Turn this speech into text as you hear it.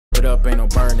it up, ain't no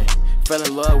burning. Fell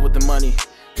in love with the money.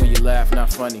 When you laugh,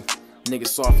 not funny. Niggas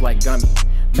soft like gummy.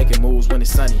 Making moves when it's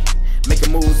sunny.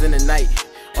 Making moves in the night.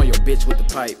 On your bitch with the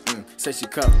pipe. Say she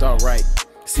cuffed, alright.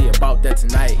 See about that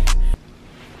tonight.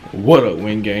 What up,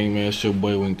 Wing Gang, man? It's your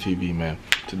boy Wing TV, man.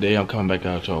 Today I'm coming back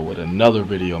out y'all with another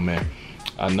video, man.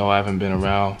 I know I haven't been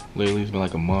around lately. It's been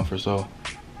like a month or so.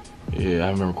 Yeah, I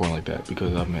haven't been recording like that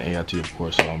because I'm in AIT, of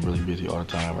course, so I'm really busy all the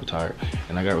time. I'm retired,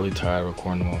 and I got really tired of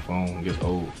recording on my phone. It gets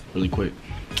old really quick.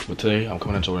 But today I'm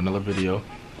coming at you with another video.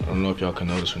 I don't know if y'all can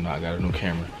notice or not. I got a new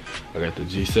camera. I got the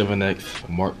G7X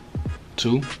Mark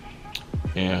II.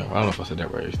 And I don't know if I said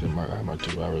that right. It's the Mark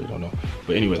II. I really don't know.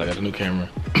 But anyways, I got a new camera.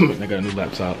 And I got a new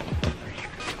laptop.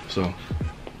 So,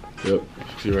 yep.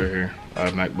 See right here. I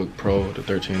have MacBook Pro, the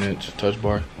 13-inch touch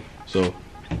bar. So,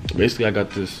 basically, I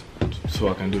got this so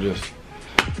I can do this.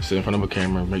 Sit in front of a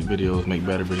camera, make videos, make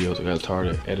better videos. I got tired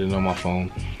of editing on my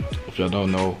phone. If y'all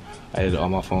don't know, I edit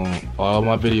on my phone, all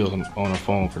my videos on a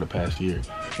phone for the past year.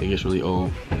 It gets really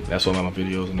old. That's why my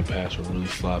videos in the past were really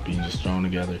sloppy and just thrown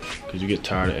together. Because you get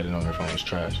tired of editing on your phone, it's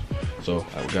trash. So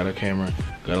I got a camera,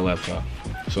 got a laptop.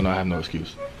 So now I have no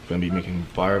excuse. I'm gonna be making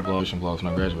fire vlogs and vlogs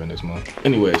when I graduate next month.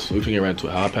 Anyways, we can get right into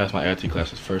it. How I passed my AIT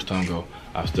classes first time go.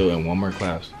 I'm still in one more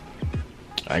class.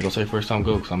 I ain't gonna say first time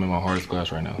go because I'm in my hardest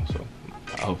class right now. So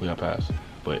hopefully I pass.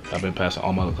 But I've been passing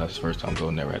all my other classes first time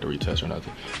go, never had to retest or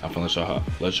nothing. I'm gonna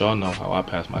let y'all know how I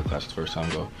passed my classes first time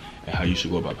go and how you should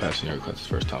go about passing your classes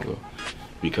first time go.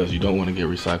 Because you don't want to get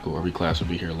recycled or reclassed or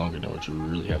be here longer than what you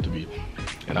really have to be.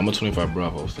 And I'm a 25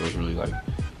 Bravo, so it's really like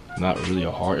not really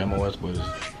a hard MOS, but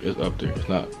it's up there. It's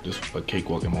not just a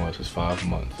cakewalk MOS. It's 5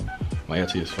 months. My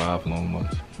AIT is 5 long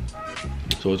months.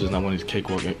 So it's just not one of these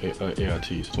cakewalk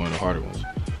AITs. It's one of the harder ones.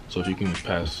 So if you can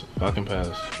pass,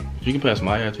 if you can pass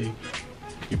my AIT,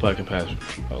 you probably can pass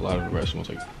a lot of the rest ones.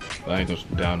 Like, I ain't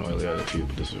gonna down on AIT,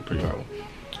 but this is a pretty hard one.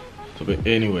 So, but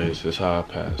anyways, that's how I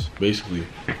pass. Basically,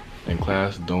 in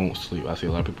class, don't sleep. I see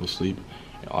a lot of people sleep,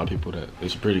 and all the people that,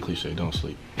 it's pretty cliche, don't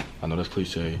sleep. I know that's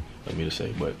cliche of me to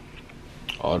say, but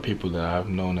all the people that I've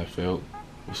known that failed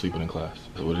were sleeping in class.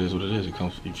 So what it is, it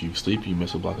comes, if you sleep, you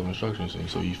miss a block of instructions, and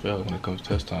so you fail when it comes to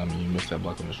test time, and you miss that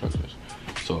block of instructions.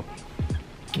 So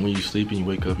when you sleep and you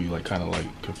wake up, you like kind of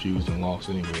like confused and lost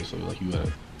anyway. So like you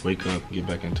gotta wake up, get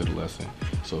back into the lesson.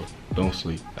 So don't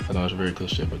sleep. I know it's very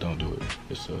cliche, but don't do it.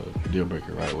 It's a deal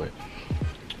breaker right away.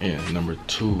 And number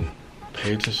 2,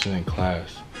 pay attention in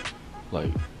class.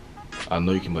 Like, I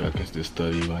know you can like I can just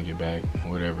study when I get back,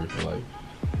 or whatever. But like,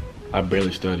 I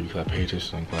barely study because I pay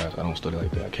attention in class. I don't study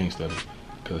like that. I can't study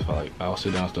because if I'll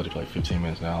sit down and study for like 15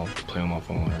 minutes, now I'll play on my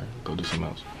phone or go do something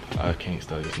else. I can't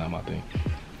study. It's not my thing.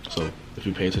 So if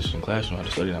you pay attention in class, you don't have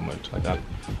to study that much. Like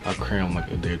I cram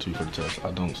like a day or 2 for the test.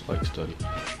 I don't like to study.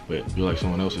 But if you're like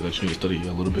someone else that you need to study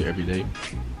a little bit every day,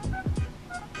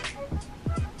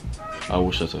 I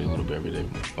wish I studied a little bit every day.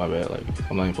 My bad. Like,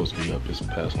 I'm not even supposed to be up. It's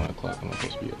past 1 o'clock. I'm not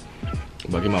supposed to be up.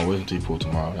 But I get my wisdom teeth pulled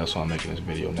tomorrow. That's why I'm making this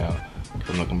video now.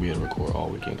 I'm not gonna be able to record all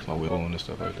weekend because my wisdom and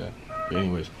stuff like that. But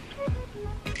anyways,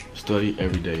 study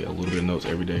every day. A little bit of notes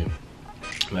every day.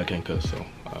 I can't cuss, so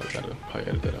I gotta probably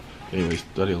edit that out. Anyway,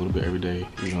 study a little bit every day,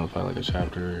 even though it's probably like a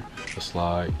chapter, a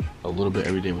slide. A little bit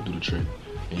every day will do the trick,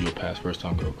 and you'll pass first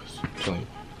time go. Because I'm telling you,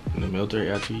 in the military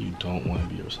AIT, you don't want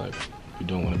to be a recycler. You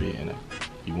don't want to be an NAC.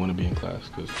 You want to be in class,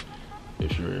 because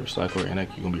if you're a recycler or NAC,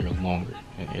 you're going to be here longer.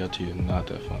 And AIT is not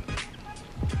that fun.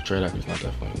 Trade act is not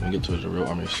that fun. We're going to get to the real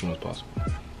army as soon as possible.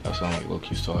 That sounds like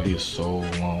low-key SAR. He is so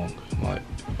long. I'm like,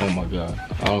 oh my god.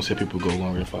 I don't see people go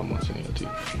longer than 5 months in AIT.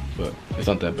 But it's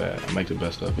not that bad. I make the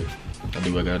best of it. I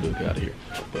do what I gotta do to get out of here.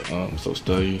 But so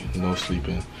study, no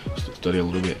sleeping. Study a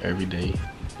little bit every day.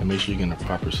 And make sure you're getting a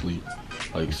proper sleep.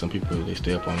 Like some people, they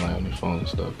stay up all night on their phone and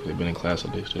stuff. Because they've been in class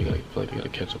all day, so they feel like they gotta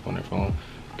catch up on their phone.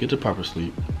 Get the proper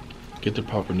sleep. Get the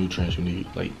proper nutrients you need.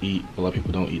 Like eat. A lot of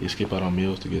people don't eat. They skip out on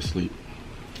meals to get sleep.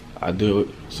 I do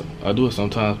it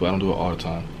sometimes, but I don't do it all the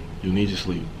time. You need your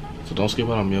sleep, so don't skip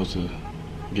out on meals to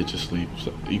get your sleep.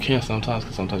 So you can sometimes,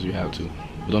 because sometimes you have to,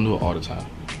 but don't do it all the time.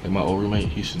 Like my old roommate,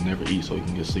 he should never eat so he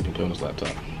can get sleep and play on his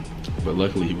laptop. But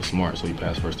luckily he was smart, so he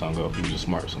passed first time go. He was just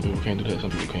smart. Some people can't do that, some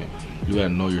people can't. You gotta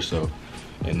know yourself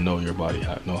and know your body,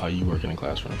 know how you work in a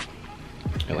classroom.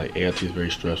 And like AIT is very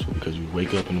stressful because you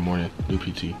wake up in the morning, do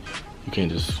PT. You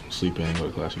can't just sleep in and go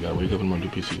to class. You gotta wake up in the morning,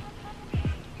 do PT.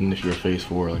 And if you're a phase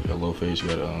 4, like a low phase, you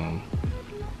gotta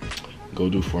go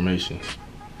do formations.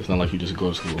 It's not like you just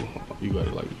go to school. You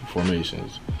gotta like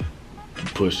formations,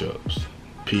 push-ups,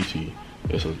 PT.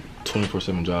 It's a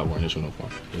 24/7 job wearing this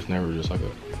uniform. It's never just like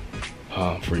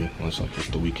a free unless like it's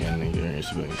the weekend and you're in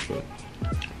civilians. But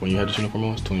when you have this uniform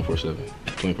on, it's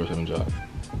 24/7 job.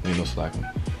 Ain't no slacking.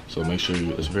 So make sure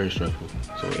it's very stressful.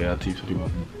 So AIT, some people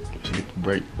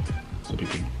break,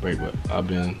 but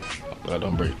I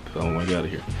don't break because I don't want to get out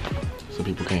of here. Some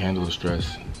people can't handle the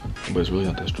stress, but it's really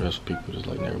not that stressful. People just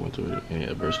like never went through any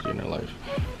adversity in their life.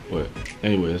 But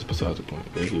anyway, that's besides the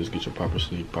point. Basically, just get your proper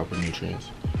sleep, proper nutrients,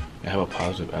 and have a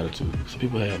positive attitude. Some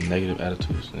people have negative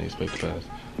attitudes and they expect to pass.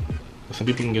 Some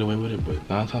people can get away with it, but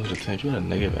 9 times out of 10, if you have a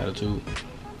negative attitude,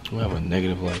 you have a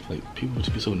negative life. Like, people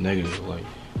just be so negative. Like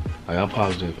I'm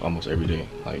positive almost every day.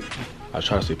 Like, I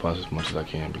try to stay positive as much as I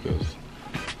can, because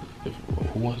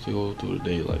who wants to go through the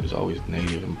day like it's always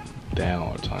negative and down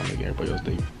all the time, making everybody else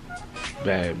day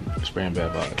bad, spraying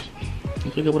bad vibes.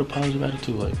 You wake up with a positive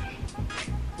attitude. Like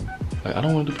I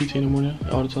don't want to do PT anymore now,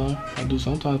 all the time. I do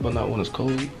sometimes, but not when it's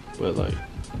cold. But like,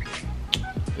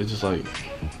 it's just like,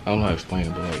 I don't know how to explain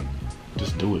it, but like,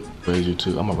 just do it. But as you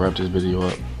too, I'm gonna wrap this video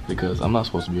up because I'm not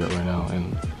supposed to be up right now,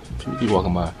 and people keep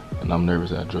walking by, and I'm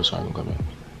nervous that a drill sergeant gonna come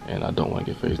in, and I don't want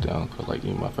to get face down because I like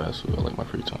eating my fast food, I like my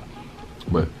free time.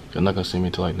 But you're not gonna see me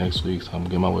until like next week, so I'm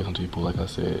getting my way some people, like I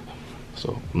said.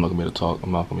 So I'm not gonna be able to talk.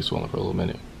 I'm not gonna be swollen for a little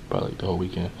minute, probably like the whole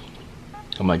weekend.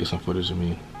 I might get some footage of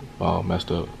me all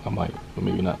messed up. I might, but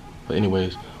maybe not. But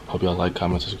anyways, hope y'all like,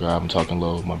 comment, subscribe. I'm talking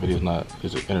low. My video's not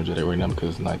as energetic right now because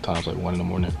it's nighttime. It's like 1 in the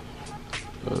morning.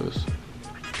 It's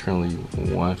currently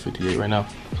 1:58 right now. So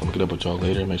I'm gonna get up with y'all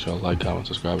later. Make sure y'all like, comment,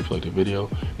 subscribe if you like the video.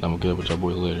 And I'm gonna get up with y'all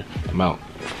boys later. I'm out.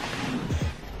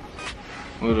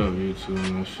 What up, YouTube?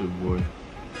 Man, it's your boy.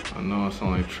 I know I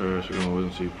sound like trash. You're gonna wait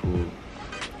until you pull.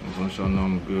 Just want y'all know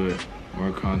I'm good.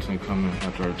 More content coming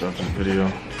after I drop this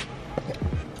video.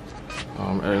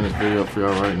 I'm editing this video up for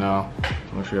y'all right now.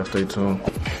 Make sure y'all stay tuned.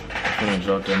 I'm gonna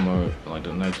drop them in like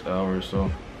the next hour or so.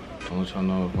 I'll let y'all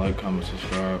know, like, comment,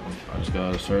 subscribe. I just got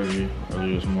out of surgery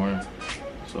earlier this morning,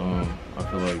 so I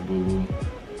feel like boo-boo.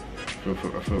 I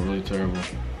feel really terrible.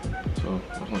 So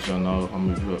I just want y'all know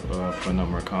I'm gonna be putting up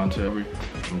more content. I'm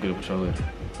gonna get up with y'all later.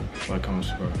 Like, comment,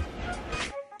 subscribe.